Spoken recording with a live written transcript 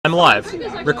I'm live.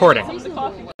 Recording.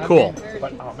 Cool.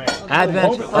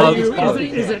 Advent of coffee.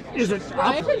 Is it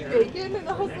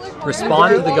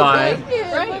Respond to the guy.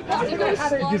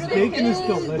 Because bacon is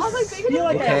delicious.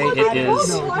 Okay, it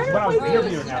is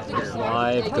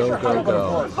live. Go, go,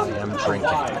 go. I am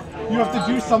drinking. You have to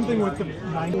do something with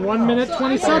the 1 minute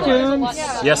 20 seconds.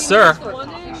 Yes, sir.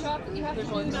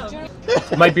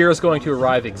 My beer is going to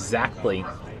arrive exactly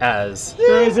as...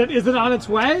 Is it on its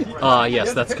way?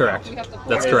 Yes, that's correct.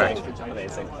 That's correct.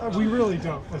 We really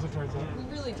don't, as it turns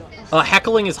out.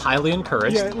 Heckling is highly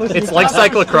encouraged. Yeah, listen, It's like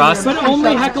cyclocross. But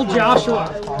only heckle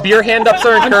Joshua. Beer hand-ups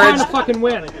are I'm trying to encouraged. fucking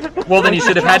win. Well, then you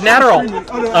should have had an Adderall.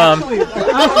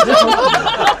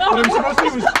 What I'm supposed to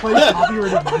do is play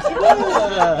copyrighted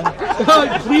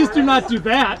music. Please do not do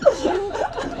that.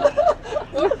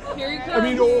 I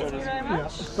mean,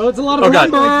 well, it's a lot of God.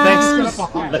 numbers.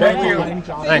 Thanks. Thank you.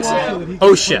 Thanks.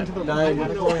 Oh, shit.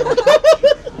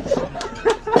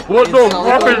 What the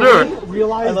fuck is this?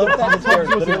 Realize that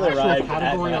context was an actual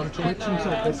category on Twitch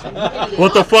until this one.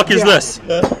 What the fuck is this?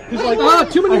 He's like,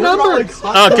 too many numbers.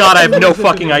 Oh god, I have no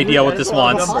fucking idea what this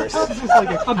wants. This is like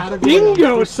a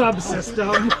bingo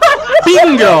subsystem.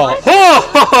 Bingo! Ho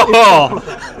ho ho!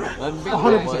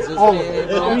 100%. All of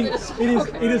it. I mean,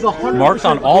 it is 100%. Marked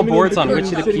on all boards on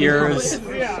which it appears.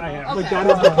 Like that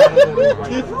is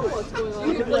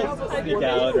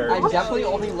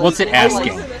What's it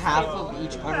asking? Half of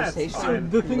each conversation.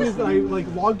 The thing is that I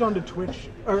logged onto Twitch.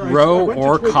 Row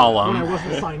or column. When I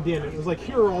wasn't signed in. It was like,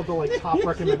 here are all the top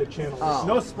recommended channels.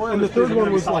 No spoilers. And the third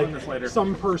one was like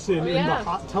some person in the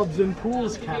hot tubs and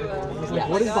pools category. It was like,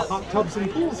 what is the hot tubs and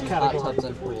pools category?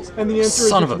 And the answer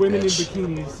is it's women in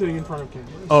bikinis sitting in front of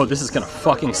cameras. Oh, this is gonna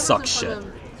fucking suck shit.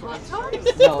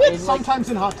 Sometimes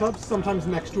in hot tubs, sometimes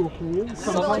next to a pool,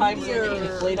 sometimes in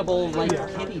inflatable like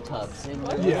kitty tubs.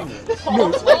 Yeah.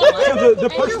 No. So the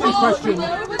person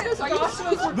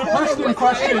in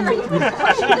question.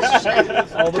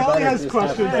 Kelly has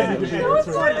questions that need to be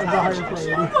answered as a higher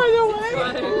priority.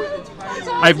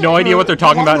 I have no idea what they're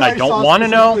talking about, and I don't want to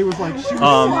know. You don't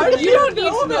need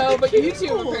to know, but you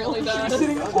two apparently does. She was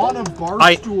sitting on a bar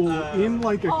stool in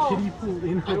like a kiddie pool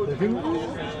in her living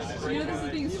room. You know this is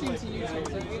being streamed to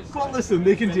YouTube. Well, listen,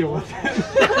 they can deal with it.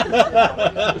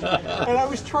 And I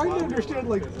was trying to understand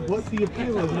like what the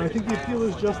appeal is, and I think the appeal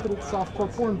is just that it's softcore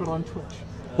porn, but on Twitch.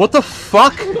 What the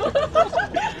fuck?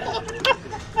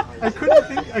 I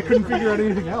couldn't figure out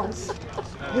anything else.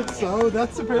 So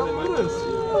that's apparently what it is.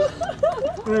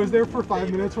 And I was there for 5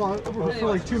 minutes for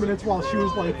like 2 minutes while she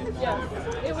was like, Yeah,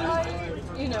 it was,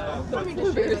 you know, the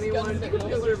blueberries gun signal.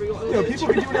 you know, people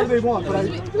can do whatever they want, but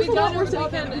we got our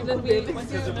weekend and then we went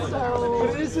to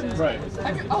but it isn't right.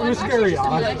 It was very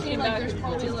odd. I came back and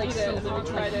probably liked it and then we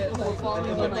tried it and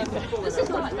like, this is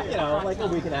not, you know, like a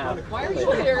week and a half. Why are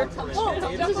you here? Oh,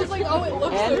 Jeff was just like, oh, it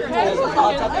looks so good.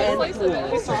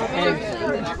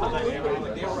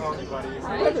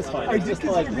 I just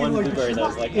like one blueberry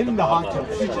that's like in the hot tub.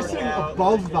 She's just sitting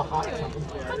above the hot tub.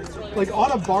 Like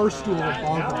on a bar stool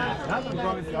above the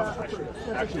hot tub.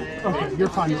 Okay, you're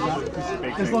fine with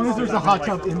that. As long as there's a hot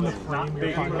tub in the frame,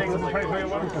 you're fine with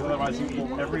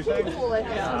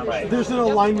that. There's an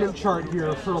alignment chart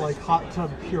here for like hot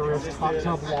tub purist, hot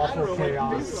tub waffle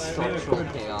chaos.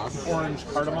 Orange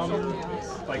cardamom,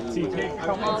 like tea cake.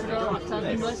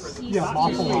 Yeah,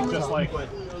 waffle just like.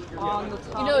 You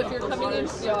know, if you're coming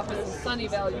into the office in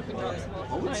Sunnyvale, you can drop some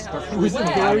off at my house. It was a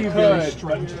very, very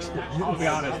strange experience. I'll be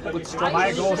honest.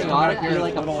 My goal is to not be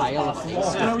like a pile of things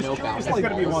with no boundaries. It's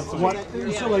gonna be once a week.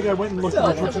 So like I went and looked at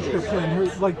the Twitch subscription, and her,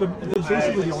 like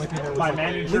basically the only thing that was my like,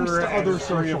 manager links to other and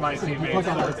three of my socials. teammates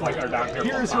are like our doctor.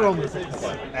 Here's her only things.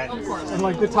 And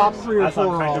like the top 3 or 4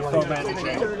 are all like,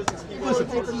 listen,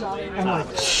 and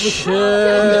like,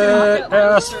 Shit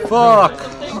ass fuck.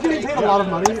 she's getting paid a lot of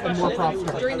money and more props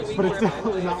to her, but it's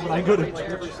definitely not what I go to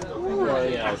church. Well,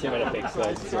 yeah, she made a big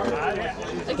size.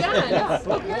 Again, yeah,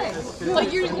 okay.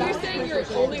 Like you're saying you're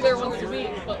only there once a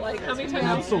week, but like how many times?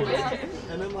 Absolutely.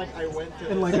 And like I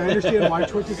understand why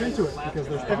Twitch is into it, because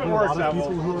there's probably a lot of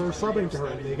people who are subbing to her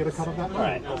and they get a cut of that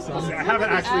money. Right. So, I haven't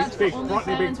actually brought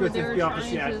any big Twitch into the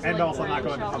office yet, and also not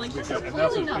going to public weekend.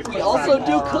 And We also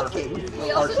do cooking.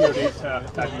 RTO to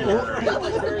February.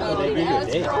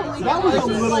 That was a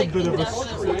little bit of a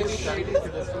stretch.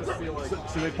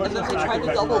 So they put And then us they back tried in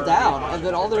to double February. down, and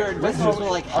then all their investors were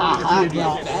like, ha,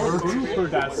 Super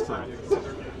desperate.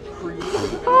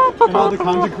 And all the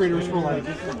content creators were like,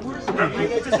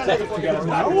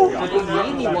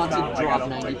 Amy wants to drop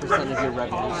 90% of your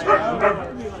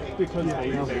revenue. Because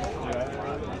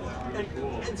they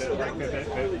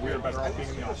we're better off being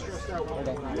in the office.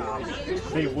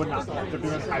 They would not, if they're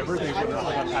doing hybrid, they would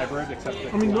not have hybrid except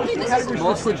I mean, most of the categories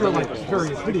for Twitch are like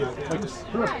various video games.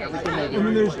 And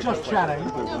then there's just chatting,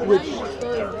 which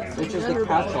is the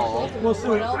catch-all. well,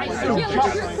 so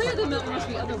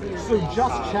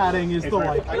just chatting is the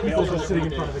like people just sitting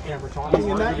in front of the camera talking,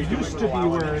 and that used to be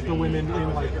where the women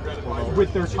in like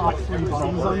with their top 3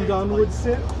 buttons undone would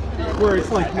sit, where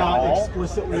it's like not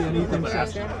explicitly anything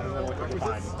sexual.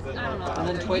 And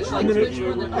then Twitch, like,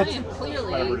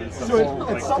 So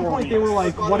at some point they were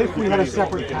like, what if we had a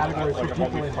separate category for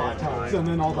people in hot tubs? And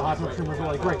then all the hot tub streamers were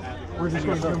like, great, we're just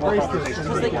going to embrace this.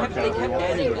 Because they kept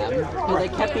banning them. But they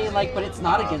kept being like, but it's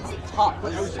not against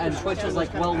tubs. And Twitch was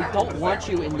like, well, we don't want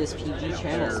you in this PG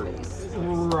channel space.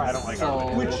 Right.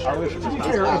 So, which, to be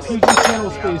fair, a PG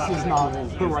channel space is not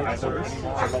the right source.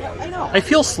 I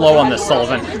feel slow on this,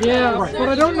 Sullivan. Yeah, but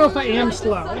I don't know if I am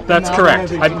slow. That's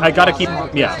correct. I gotta keep,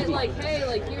 yeah. Like, hey,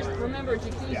 like, here's, remember,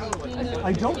 jacuzzi.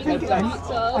 I don't think any,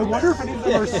 I wonder if any of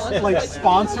them are like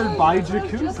sponsored by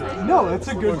Jacuzzi. No, that's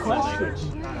a good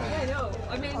question.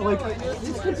 I mean, Like,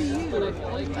 this could be you, but I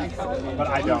feel like but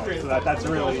I don't. So that's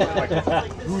really like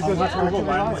who does it Google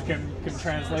Lens can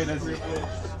translate as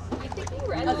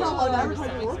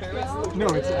No,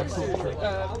 it's absolutely true.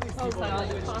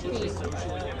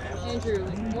 Andrew,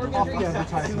 Morgan Off the Drew.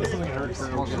 advertising.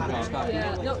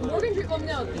 Yeah, no, Morgan Drew. Well,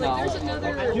 no, like there's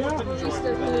another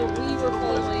producer who we were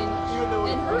following,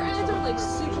 and her ads are like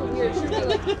super weird. She'll be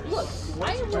like, look,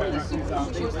 I am wearing these super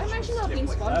cool shoes. I'm actually not being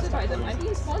sponsored by them. I'm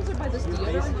being sponsored by this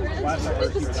deodorant brand.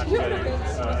 With this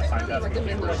deodorant, I don't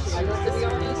recommend those shoes, to be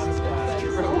honest.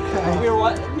 we were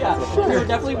we were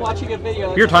definitely watching a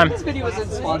video. Beer time. This video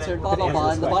isn't sponsored, blah blah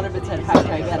blah. And the bottom of it said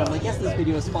hashtag ad. I'm like, yes, this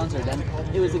video is sponsored, and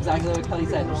it was exactly what Kelly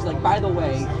said. She's like, by the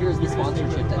way, here's the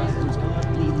sponsorship that it was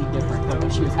completely different from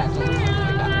what she was actually talking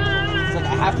about. It's like,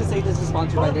 I have to say this is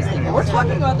sponsored by this thing, but we're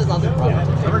talking about this other product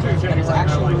that is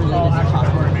actually related to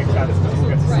chocolate.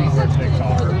 Right, that's really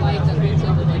more the light that makes it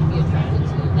like be attracted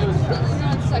to. It's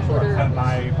not sequitur. and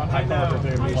my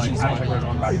coworker was like, I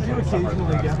do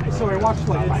occasionally get, so I watch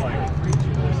like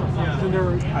and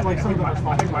they're like some of them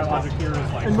are I think my logic here is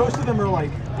like, and most of them are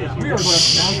like, we are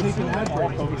now taking ad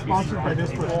breaks, we're sponsored by this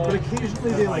person, but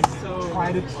occasionally they like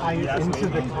try to tie it into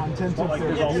the content of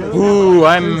their video. Ooh,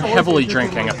 I'm heavily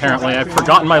drinking, apparently. I've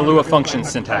forgotten my Lua function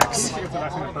syntax.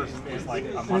 and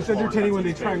And it's entertaining when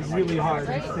they try really hard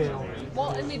and fail.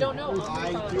 Well, and they don't know. But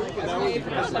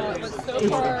so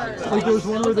far, Like there was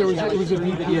one where it was a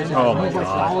VPN Oh and my he was like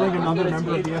God. following another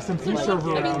member of the SMP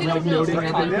server around, they like don't know noting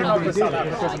everything they did.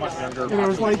 And I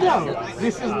was like, yo,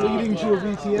 this is leading to a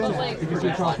VPN ad because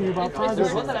you're talking about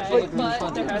privacy.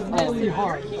 but there has Really been.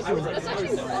 hard. So, That's actually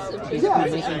impressive. yeah,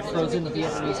 Making frozen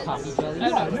Vietnamese coffee jelly. I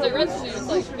don't know, because I read the news,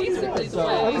 like, basically, I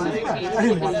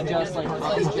didn't watch it. Just like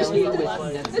coffee jelly with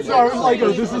condensed So I was like,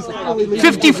 oh, this is probably leading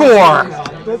 54!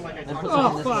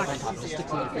 Oh, fuck.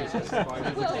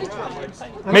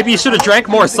 Maybe you should have drank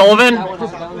more, Sullivan.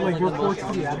 like reports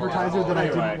to the advertiser that I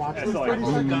didn't watch this 30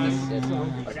 seconds.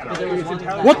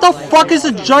 What the fuck is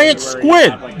a giant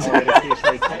squid?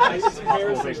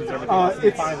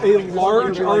 It's a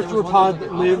large arthropod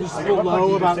that lives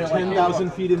below about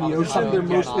 10,000 feet in the ocean. They're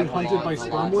mostly hunted by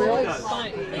sperm whales.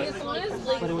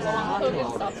 But it was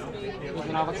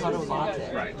an avocado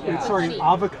latte. Wait, sorry,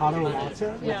 avocado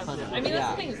latte? Yeah. I mean,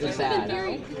 that's the thing. There's been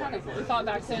very thought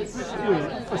back since.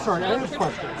 Wait, sorry, I have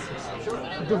questions.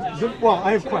 Well,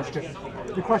 I have questions.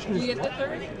 The question You is, get the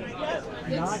third?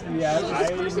 Not yet.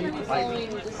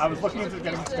 I was looking into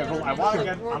getting scheduled. I want to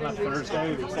get on a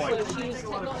Thursday to like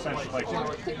essentially like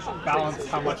balance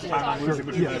how much time I'm losing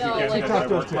between the weekend and I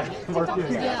work.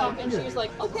 Yeah, and she was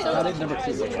like, okay, I didn't never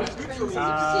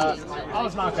I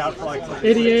was knocked out for like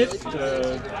Idiot.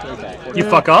 You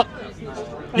fuck up?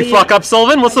 You fuck up,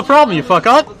 Sullivan? What's the problem? You fuck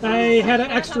up? I had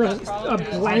an extra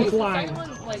blank line.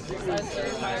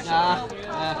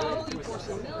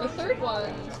 The third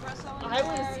one, I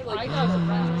was like,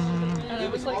 and I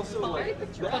was like, fine,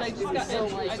 but I just got,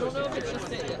 I don't know if it's just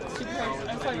supercharged. I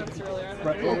was talking about this earlier.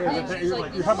 Right.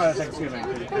 You're talking about Thanksgiving. You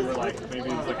were like, maybe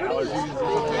it's like allergies or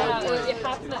something. Yeah, it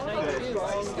happened that night too.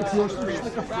 it's mostly just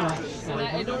like a flash. And I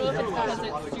don't know if it's because it's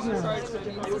supercharged with the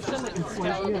emotion that it's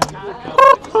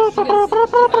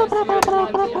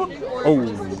Oh,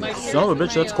 son of a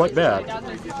bitch, that's quite bad.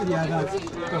 Yeah, that's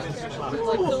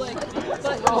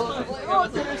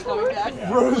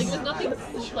Rose. Like, nothing,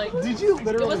 like, did you it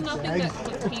literally was nothing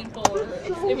that was painful.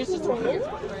 It was just weird.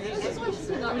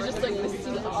 It was just like the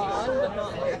seed on, but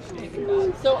not like taken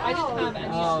back. So I didn't have any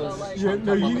of the like. Yeah,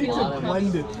 no, you need to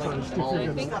blend it first if you're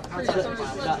gonna.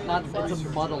 It's a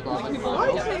muddled on.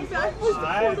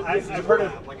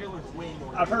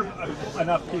 I've heard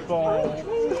enough people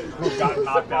who've gotten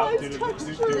knocked out due to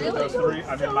those three.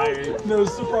 I mean, no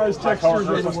surprise my textures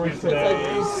coworker are the was worst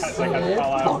today thing. had to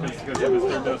call out because of his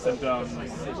third dose symptoms.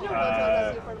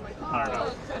 I don't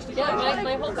know. Yeah,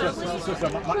 my whole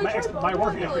family. My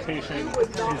working expectation is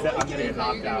that I'm going to get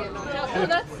knocked out.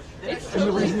 And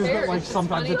the reason is that like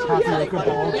sometimes a tapioca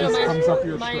ball just comes up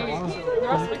your straw. The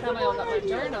rest of the time I all got my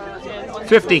Moderna and on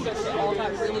 50. They all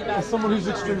got really bad. As someone who's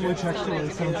extremely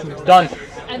texturally sensitive. Done.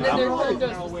 And then their third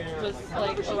dose was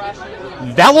like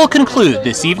irrational. That will conclude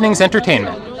this evening's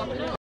entertainment.